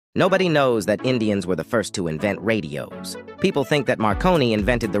Nobody knows that Indians were the first to invent radios. People think that Marconi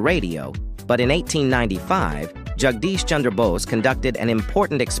invented the radio, but in 1895, Jagdish Chandra Bose conducted an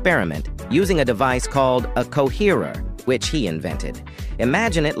important experiment using a device called a coherer, which he invented.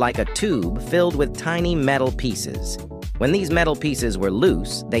 Imagine it like a tube filled with tiny metal pieces. When these metal pieces were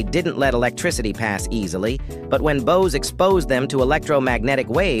loose, they didn't let electricity pass easily, but when Bose exposed them to electromagnetic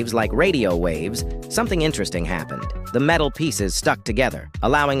waves like radio waves, something interesting happened. The metal pieces stuck together,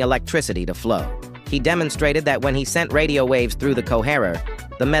 allowing electricity to flow. He demonstrated that when he sent radio waves through the coherer,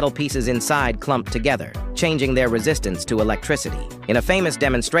 the metal pieces inside clumped together, changing their resistance to electricity. In a famous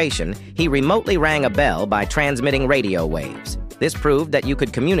demonstration, he remotely rang a bell by transmitting radio waves. This proved that you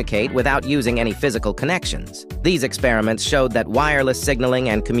could communicate without using any physical connections. These experiments showed that wireless signaling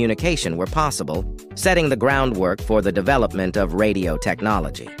and communication were possible, setting the groundwork for the development of radio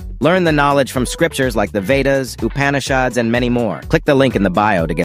technology. Learn the knowledge from scriptures like the Vedas, Upanishads, and many more. Click the link in the bio to get